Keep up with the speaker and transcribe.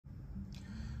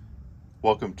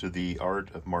Welcome to the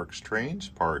Art of Marx Trains,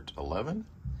 part 11.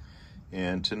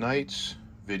 And tonight's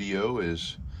video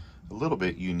is a little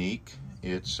bit unique.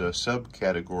 It's a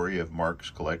subcategory of Marx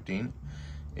collecting,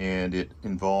 and it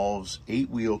involves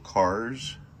 8-wheel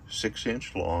cars,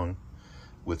 6-inch long,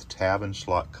 with tab and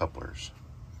slot couplers.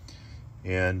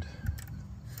 And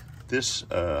this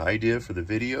idea for the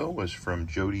video was from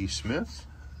Jody Smith,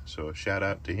 so a shout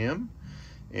out to him.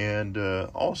 And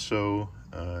also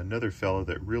another fellow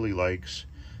that really likes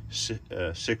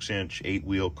 6-inch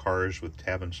 8-wheel cars with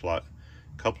tab and slot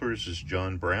couplers is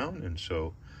John Brown, and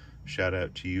so shout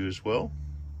out to you as well.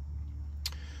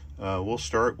 We'll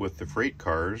start with the freight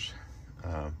cars.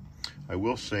 I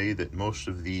will say that most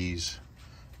of these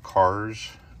cars,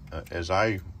 as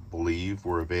I believe,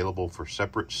 were available for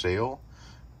separate sale.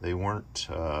 They weren't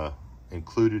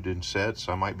included in sets.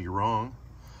 I might be wrong,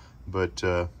 but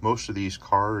most of these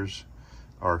cars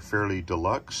are fairly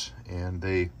deluxe, and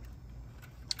they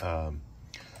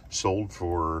sold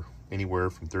for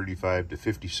anywhere from 35 to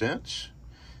 50 cents.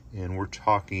 And we're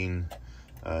talking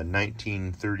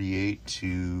 1938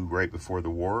 to right before the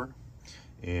war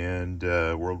and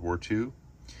World War II,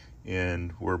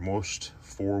 and where most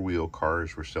 4-wheel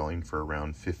cars were selling for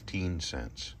around 15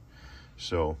 cents.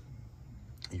 So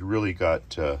you really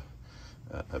got a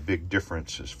big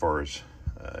difference as far as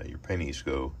your pennies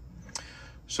go.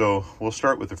 So we'll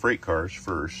start with the freight cars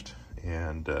first,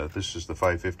 and this is the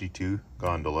 552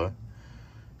 gondola,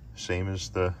 same as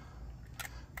the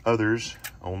others,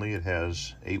 only it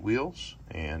has 8 wheels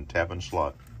and tab and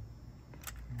slot,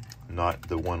 not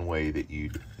the one way that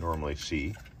you'd normally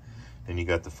see. And you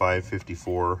got the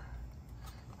 554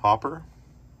 hopper.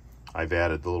 I've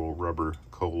added the little rubber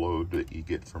co-load that you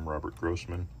get from Robert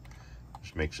Grossman,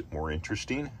 which makes it more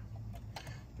interesting.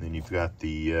 And then you've got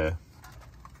the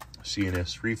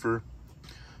CNS reefer,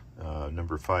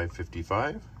 number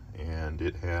 555, and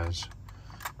it has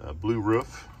a blue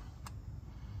roof.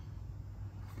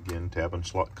 Again, tab and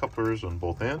slot couplers on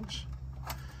both ends.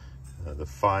 The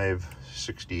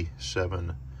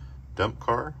 567 dump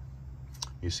car.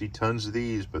 You see tons of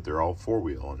these, but they're all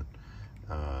 4-wheel, and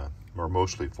or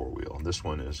mostly 4-wheel. And this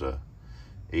one is a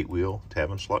 8-wheel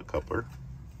tab and slot coupler.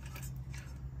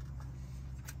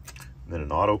 And then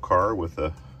an auto car with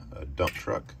a dump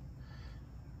truck.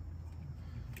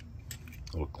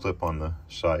 A little clip on the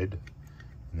side,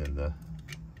 and then the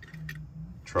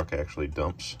truck actually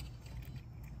dumps.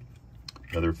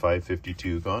 Another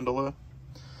 552 gondola.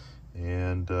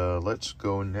 And let's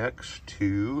go next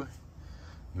to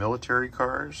military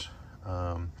cars.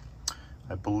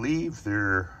 I believe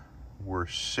there were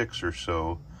 6 or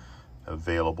so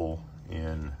available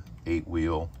in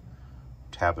 8-wheel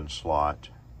tab and slot.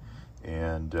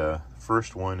 And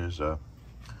first one is a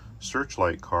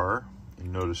Searchlight car. You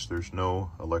notice there's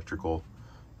no electrical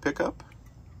pickup.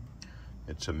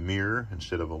 It's a mirror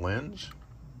instead of a lens.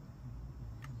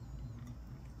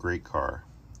 Great car.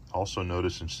 Also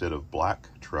notice instead of black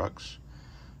trucks,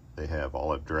 they have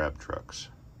olive drab trucks.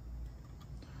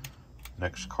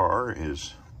 Next car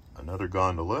is another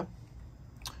gondola.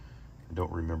 I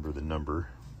don't remember the number.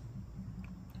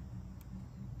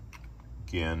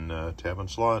 Again, tab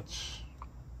and slots,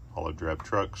 olive drab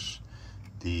trucks.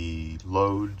 The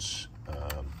loads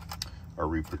are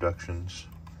reproductions,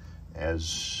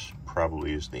 as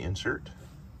probably is the insert.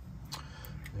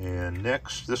 And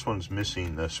next, this one's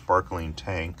missing the sparkling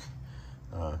tank.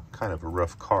 Kind of a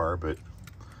rough car, but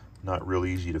not real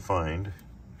easy to find.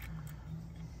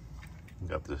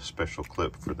 Got the special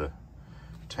clip for the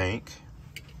tank.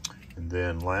 And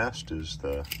then last is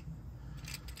the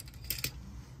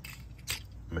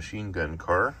machine gun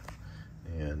car.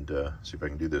 And see if I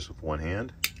can do this with one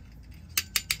hand.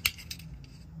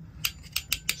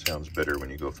 Sounds better when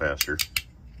you go faster.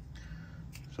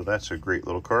 So that's a great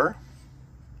little car.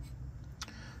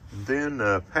 And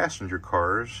then passenger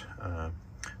cars.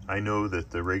 I know that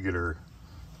the regular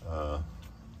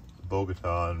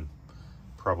Bogota and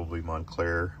probably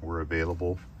Montclair were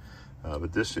available,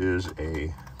 but this is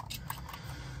a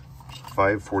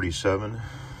 547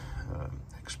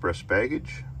 express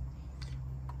baggage.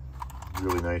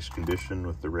 Really nice condition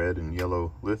with the red and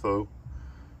yellow litho.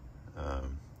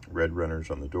 Red runners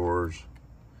on the doors.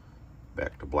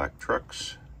 Back to black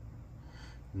trucks.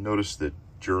 Notice the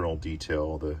journal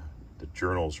detail. The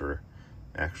journals are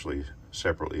actually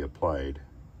separately applied,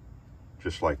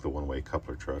 just like the one-way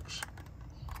coupler trucks.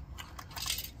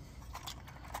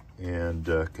 And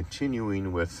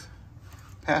continuing with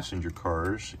passenger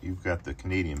cars, you've got the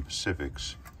Canadian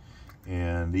Pacifics,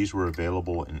 and these were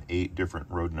available in 8 different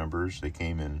road numbers. They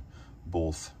came in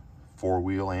both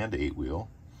 4-wheel and 8-wheel,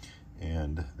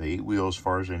 and the 8-wheel, as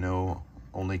far as I know,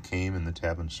 only came in the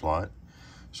tab and slot.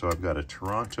 So I've got a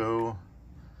Toronto,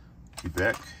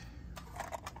 Quebec.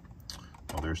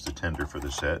 Well, there's the tender for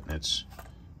the set, and it's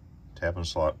tab and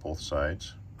slot both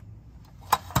sides.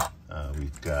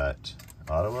 We've got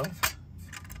Ottawa,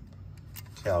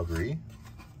 Calgary,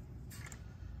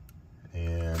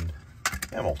 and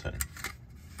Hamilton.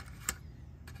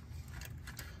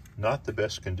 Not the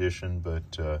best condition,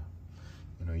 but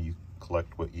you know, you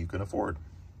collect what you can afford.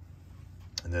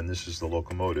 And then this is the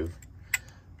locomotive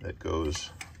that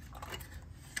goes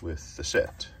with the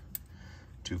set.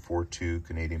 242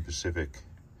 Canadian Pacific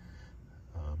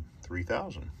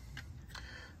 3000.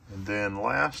 And then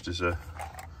last is a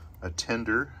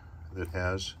tender that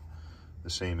has the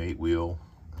same 8-wheel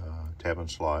tab and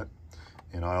slot,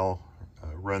 and I'll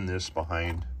run this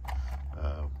behind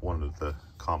one of the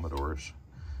Commodores.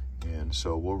 And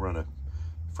so we'll run a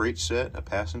freight set, a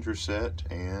passenger set,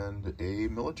 and a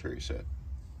military set.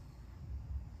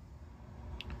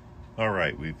 All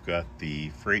right, we've got the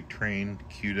freight train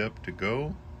queued up to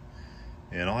go.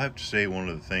 And I'll have to say, one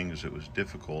of the things that was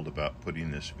difficult about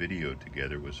putting this video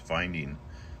together was finding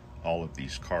all of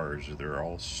these cars. They're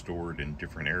all stored in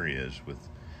different areas with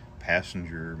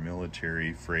passenger,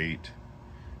 military, freight.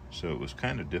 So it was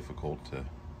kind of difficult to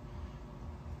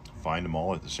find them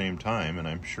all at the same time, and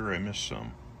I'm sure I missed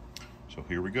some. So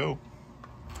here we go.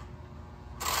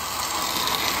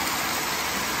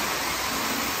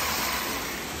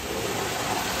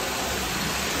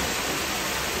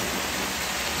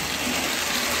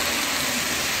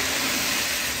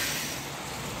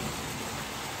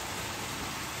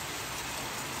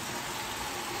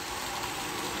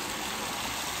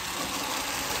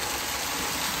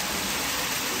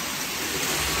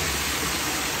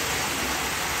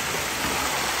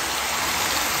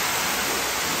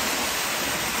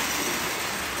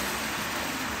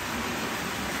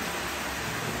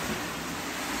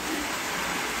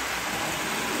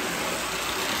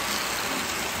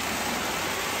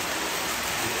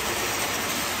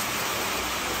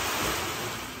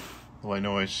 Well, I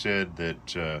know I said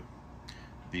that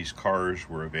these cars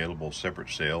were available separate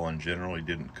sale and generally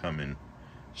didn't come in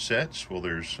sets. Well,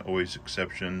 there's always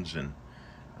exceptions, and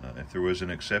if there was an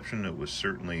exception, it was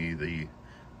certainly the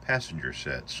passenger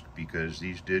sets, because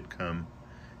these did come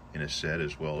in a set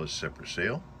as well as separate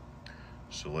sale.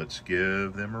 So let's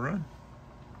give them a run.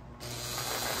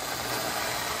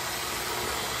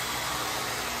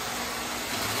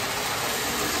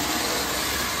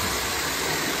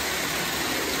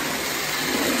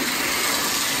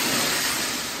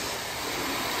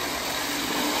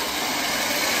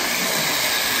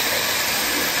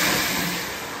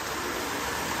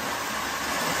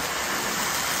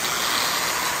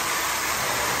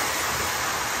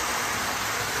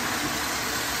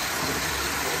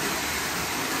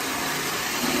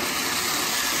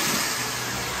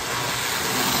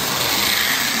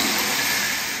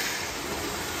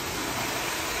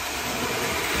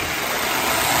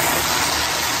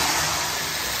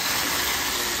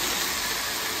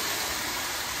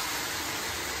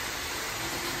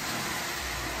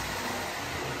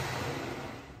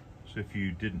 So if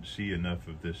you didn't see enough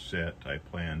of this set, I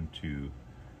plan to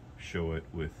show it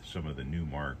with some of the new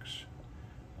Marx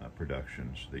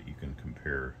productions so that you can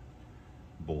compare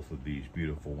both of these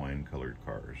beautiful wine-colored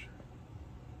cars.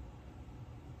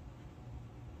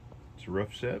 It's a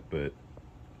rough set, but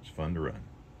it's fun to run.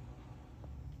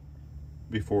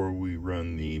 Before we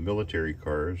run the military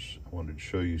cars, I wanted to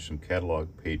show you some catalog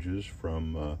pages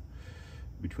from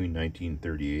between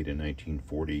 1938 and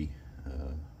 1940.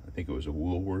 I think it was a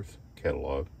Woolworth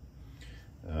catalog.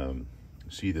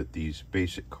 See that these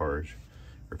basic cars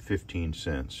are 15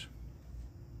 cents.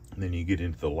 And then you get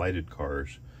into the lighted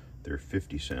cars, they're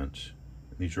 50 cents.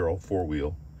 These are all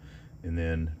four-wheel. And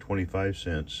then 25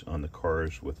 cents on the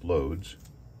cars with loads.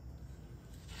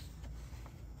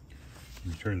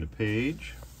 You turn the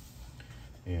page,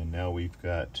 and now we've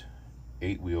got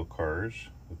 8-wheel cars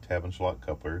with tab and slot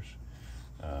couplers.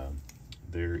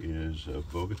 There is a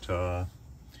Bogota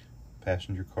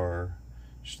passenger car,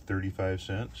 35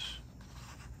 cents.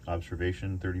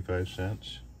 Observation, 35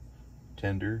 cents.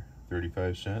 Tender,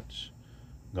 35 cents.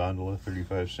 Gondola,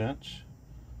 35 cents.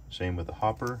 Same with the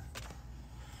hopper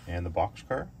and the box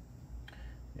car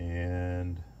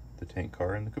and the tank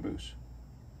car and the caboose.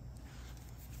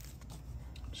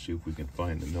 Let's see if we can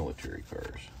find the military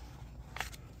cars.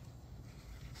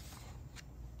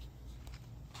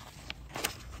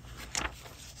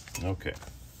 Okay.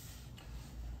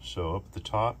 So up at the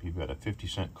top, you've got a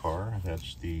 50-cent car.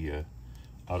 That's the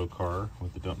auto car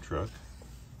with the dump truck.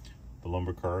 The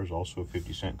lumber car is also a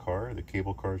 50-cent car. The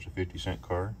cable car is a 50-cent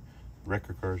car.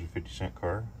 Wrecker car is a 50-cent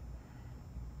car.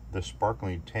 The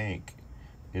sparkling tank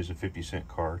is a 50-cent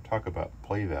car. Talk about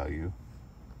play value.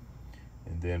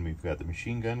 And then we've got the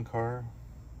machine gun car,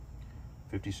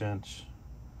 50 cents.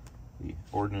 The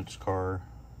ordnance car,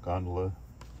 gondola,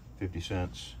 50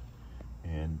 cents.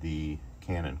 And the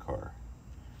cannon car,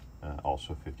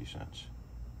 also 50 cents.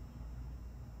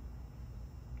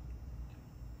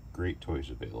 Great toys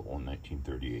available in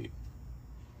 1938.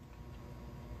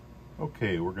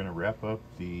 Okay, we're going to wrap up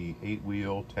the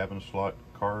 8-wheel tab and slot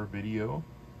car video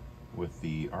with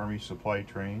the Army supply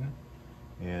train.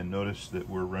 And notice that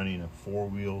we're running a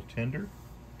 4-wheel tender,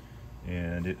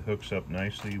 and it hooks up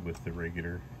nicely with the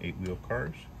regular 8-wheel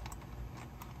cars.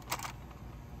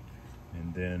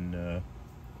 And then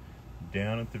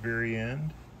down at the very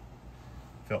end,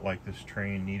 felt like this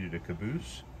train needed a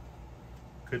caboose.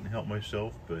 Couldn't help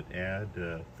myself but add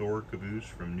Thor caboose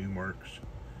from New Marx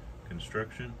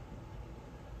Construction.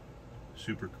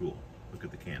 Super cool. Look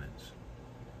at the cannons.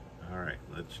 Alright,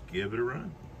 let's give it a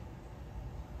run.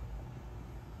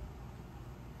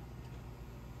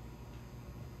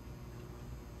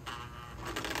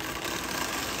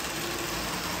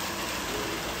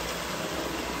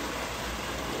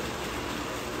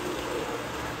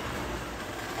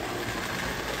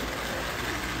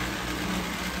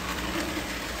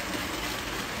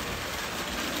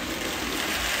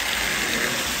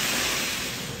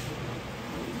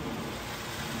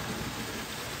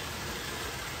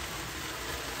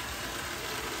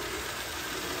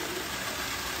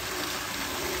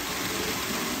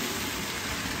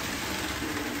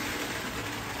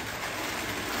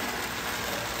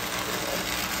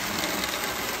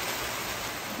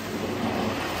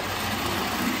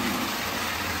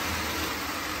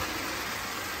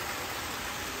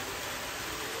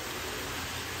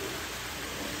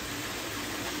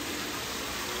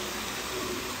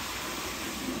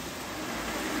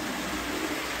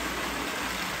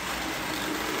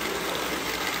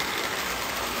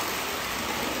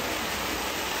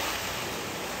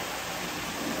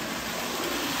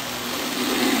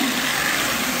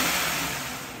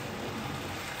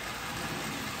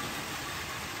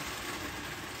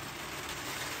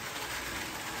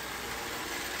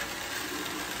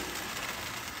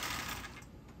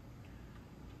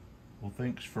 Well,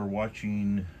 thanks for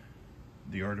watching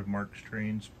The Art of Marx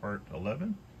Trains Part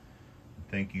 11.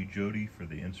 Thank you, Jody, for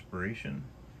the inspiration.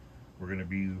 We're going to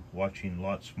be watching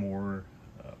lots more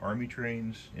Army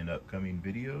trains in upcoming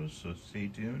videos, so stay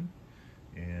tuned.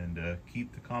 And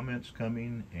keep the comments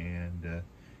coming, and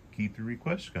keep the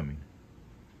requests coming.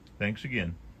 Thanks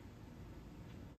again.